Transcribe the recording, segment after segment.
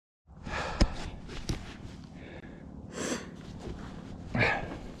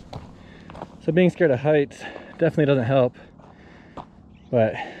So being scared of heights definitely doesn't help.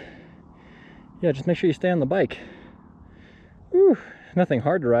 But yeah, just make sure you stay on the bike. Whew, nothing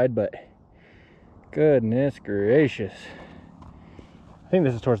hard to ride, but goodness gracious. I think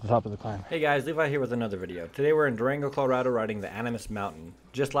this is towards the top of the climb. Hey guys, Levi here with another video. Today we're in Durango, Colorado riding the Animas Mountain.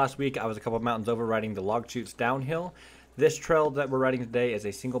 Just last week I was a couple of mountains over riding the log chutes downhill. This trail that we're riding today is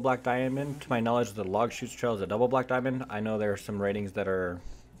a single black diamond. To my knowledge, the log chutes trail is a double black diamond. I know there are some ratings that are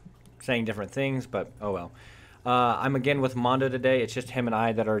saying different things, but oh well. I'm again with Mondo today. It's just him and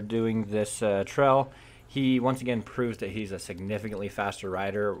I that are doing this trail. He once again proves that he's a significantly faster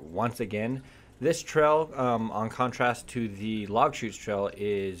rider once again. This trail, on contrast to the log chutes trail,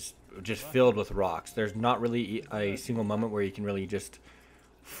 is just filled with rocks. There's not really a single moment where you can really just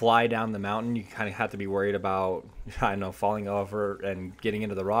fly down the mountain. You kind of have to be worried about, I don't know, falling over and getting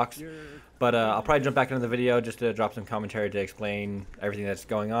into the rocks. But I'll probably jump back into the video just to drop some commentary to explain everything that's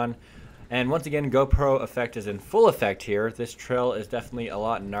going on. And once again, GoPro effect is in full effect here. This trail is definitely a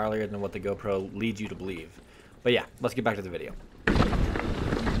lot gnarlier than what the GoPro leads you to believe. But yeah, let's get back to the video.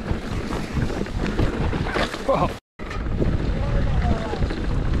 Whoa.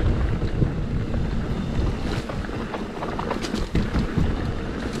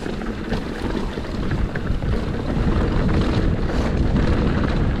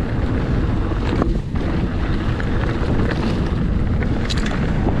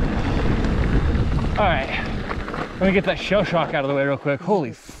 All right, let me get that shell shock out of the way real quick.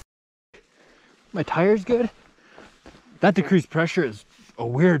 Holy f, my tire's good. That decreased pressure is a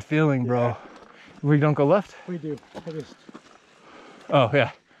weird feeling, bro. Yeah. We don't go left? We do. Oh,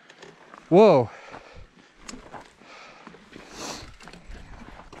 yeah. Whoa.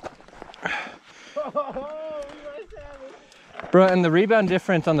 Bro, and the rebound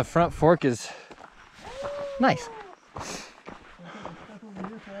difference on the front fork is nice.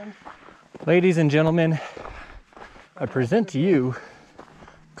 Ladies and gentlemen, I present to you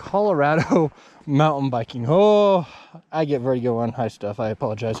Colorado mountain biking. Oh, I get vertigo on high stuff. I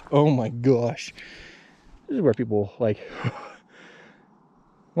apologize. Oh my gosh. This is where people like,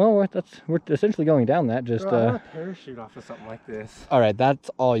 well, we're essentially going down that. Just I want a parachute off of something like this. All right, that's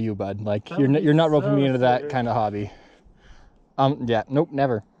all you, bud. Like you're not roping me into that kind of hobby. Yeah, nope,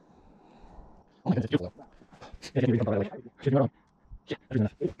 never.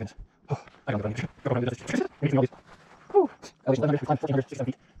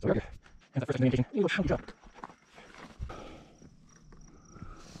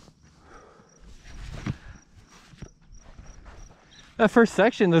 That first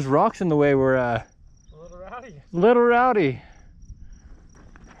section, those rocks in the way were a little rowdy.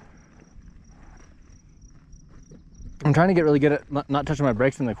 I'm trying to get really good at not touching my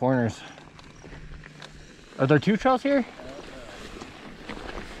brakes in the corners. Are there two trails here?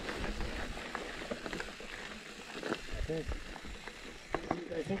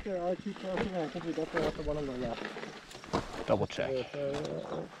 I think there are two trails here. I think we definitely have the one on the left. Double check.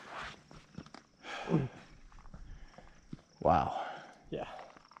 Wow. Yeah.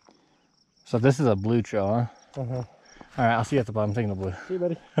 So this is a blue trail, huh? Uh-huh. All right, I'll see you at the bottom. I'm taking the blue. See you,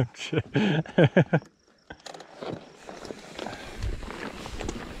 buddy. Oh, shit. I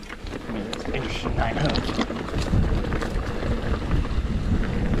mean, it's interesting. 900.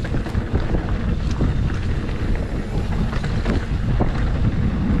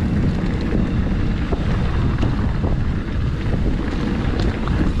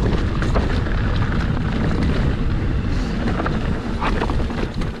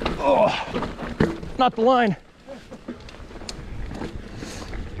 Not the line.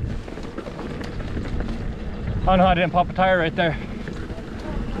 Oh no, I didn't pop a tire right there.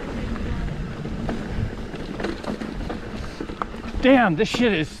 Damn, this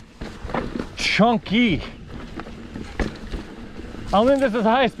shit is chunky. I don't think this is a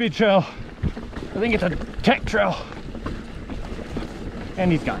high-speed trail. I think it's a tech trail.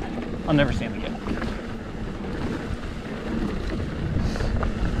 And he's gone. I'll never see him again.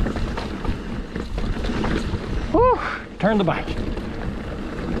 Whew, turn the bike.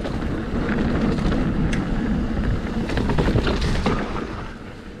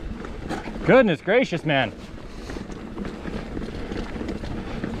 Goodness gracious, man.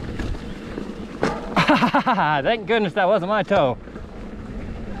 Thank goodness that wasn't my toe.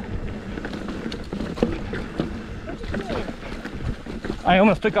 I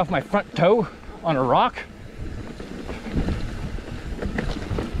almost took off my front toe on a rock.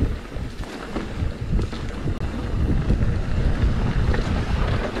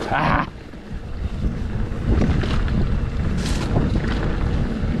 Ah.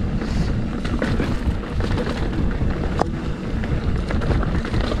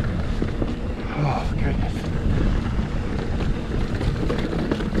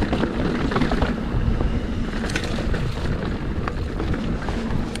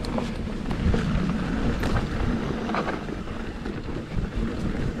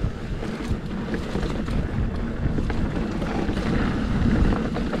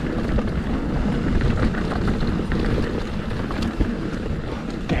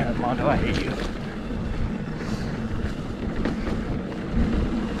 Mondo, I hate you.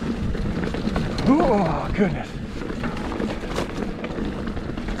 Oh, goodness.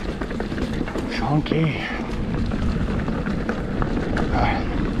 Chunky.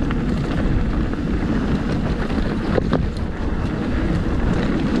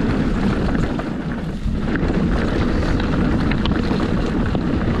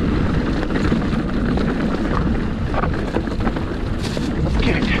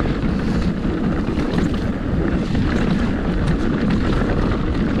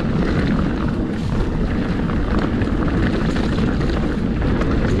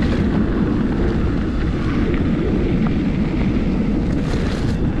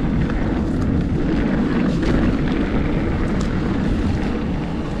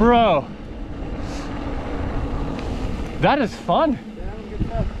 Bro, that is fun.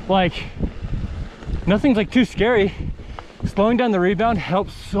 Like, nothing's like too scary. Slowing down the rebound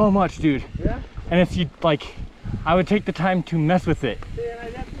helps so much, dude. Yeah? And if you like, I would take the time to mess with it. See, and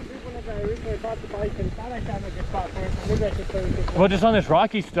I definitely did whenever I originally bought the bike and thought I found a good spot for it. Maybe I should play with it. Well, just on this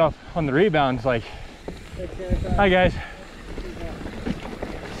rocky stuff on the rebounds, like, hi guys.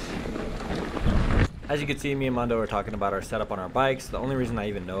 As you can see, me and Mondo are talking about our setup on our bikes. The only reason I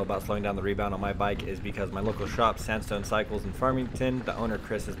even know about slowing down the rebound on my bike is because my local shop, Sandstone Cycles in Farmington, the owner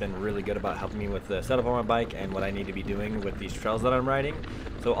Chris has been really good about helping me with the setup on my bike and what I need to be doing with these trails that I'm riding.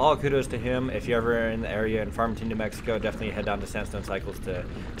 So all kudos to him. If you're ever in the area in Farmington, New Mexico, definitely head down to Sandstone Cycles to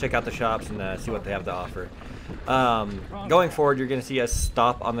check out the shops and see what they have to offer. Going forward, you're going to see us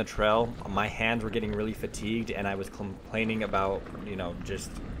stop on the trail. My hands were getting really fatigued and I was complaining about, you know,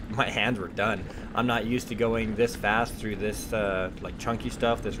 just my hands were done. I'm not used to going this fast through this like chunky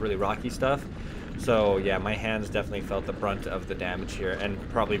stuff, this really rocky stuff. So yeah, my hands definitely felt the brunt of the damage here, and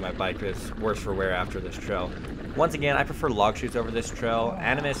probably my bike is worse for wear after this trail. Once again, I prefer log chutes over this trail.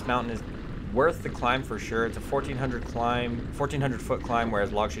 Animas Mountain is worth the climb for sure. It's a 1400 foot climb,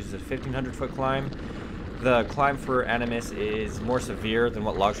 whereas log chutes is a 1500 foot climb. The climb for Animas is more severe than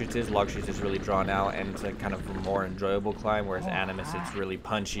what log chutes is. Log chutes is really drawn out and it's a kind of a more enjoyable climb, whereas Animas, it's really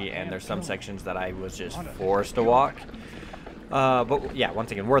punchy and there's some sections that I was just forced to walk. But yeah,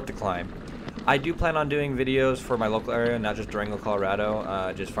 once again, worth the climb. I do plan on doing videos for my local area, not just Durango,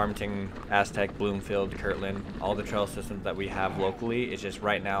 Colorado, just Farmington, Aztec, Bloomfield, Kirtland, all the trail systems that we have locally. It's just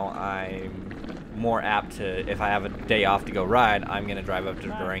right now I'm more apt to, if I have a day off to go ride, I'm going to drive up to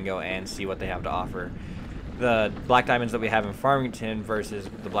Durango and see what they have to offer. The black diamonds that we have in Farmington versus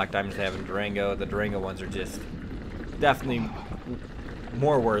the black diamonds they have in Durango, the Durango ones are just definitely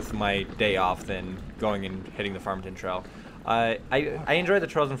more worth my day off than going and hitting the Farmington trail. I enjoy the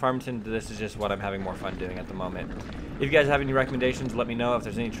trails in Farmington. This is just what I'm having more fun doing at the moment. If you guys have any recommendations, let me know. If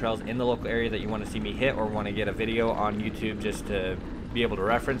there's any trails in the local area that you want to see me hit or want to get a video on YouTube just to be able to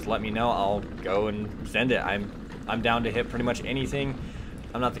reference, let me know. I'll go and send it. I'm down to hit pretty much anything.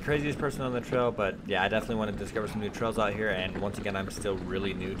 I'm not the craziest person on the trail, but yeah, I definitely want to discover some new trails out here. And once again, I'm still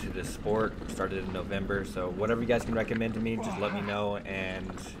really new to this sport. Started in November, so whatever you guys can recommend to me, just let me know.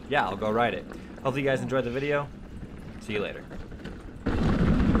 And yeah, I'll go ride it. Hopefully you guys enjoyed the video. See you later.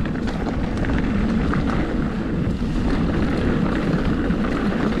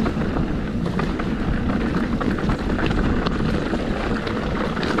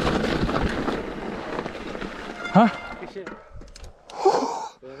 Huh?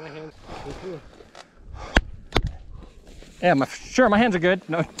 Yeah, sure, my hands are good.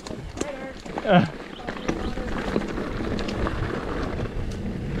 No.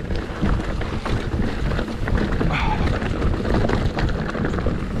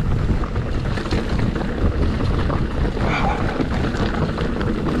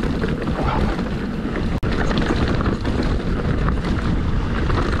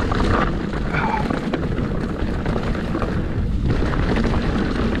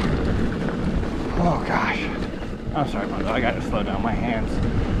 Oh gosh. I'm sorry, Mondo. I gotta slow down. My hands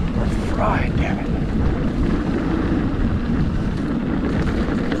are fried, damn it.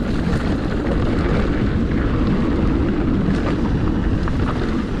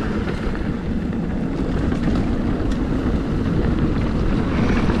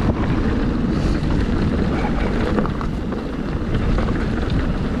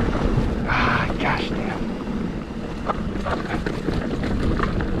 Ah, gosh damn.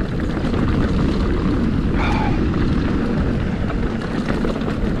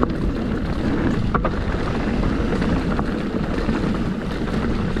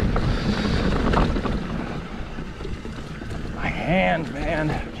 Hands, man,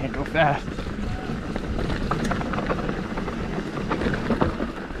 can't go fast.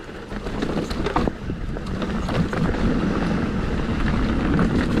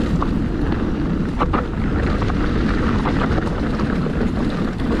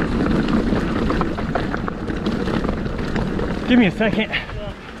 Give me a second.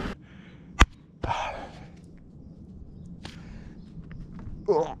 Yeah.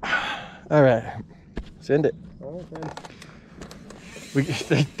 All right, send it. Oh, man.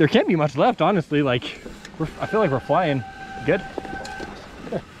 There can't be much left, honestly. Like, I feel like we're flying good.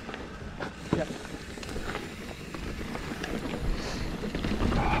 Yep.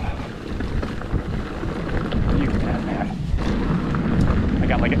 You can, man. I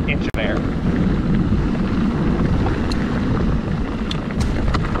got like an inch of air.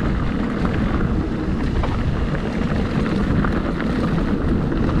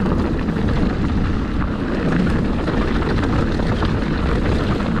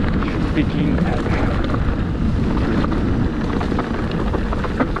 Speaking of,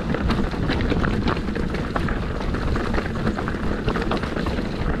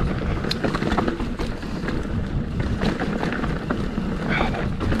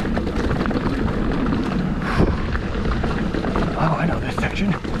 oh, I know this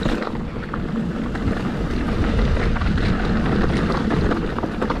section.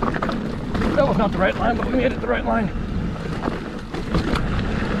 That was not the right line, but we made it the right line.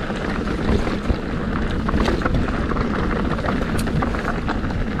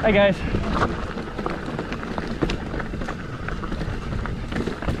 Hi guys.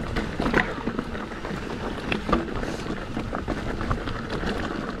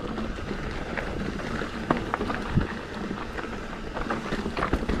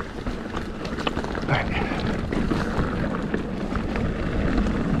 All right.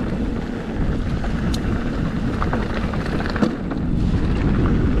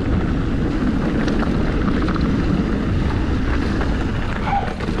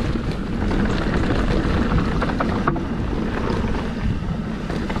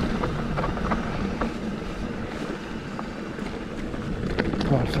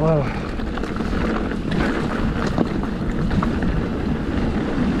 Going slow.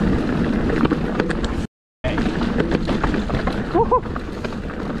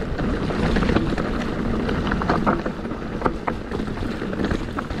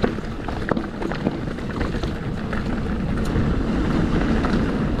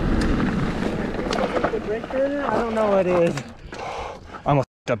 The brake burner? I don't know what it is. Almost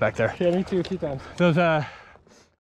up back there. Yeah, me too, a few times. Those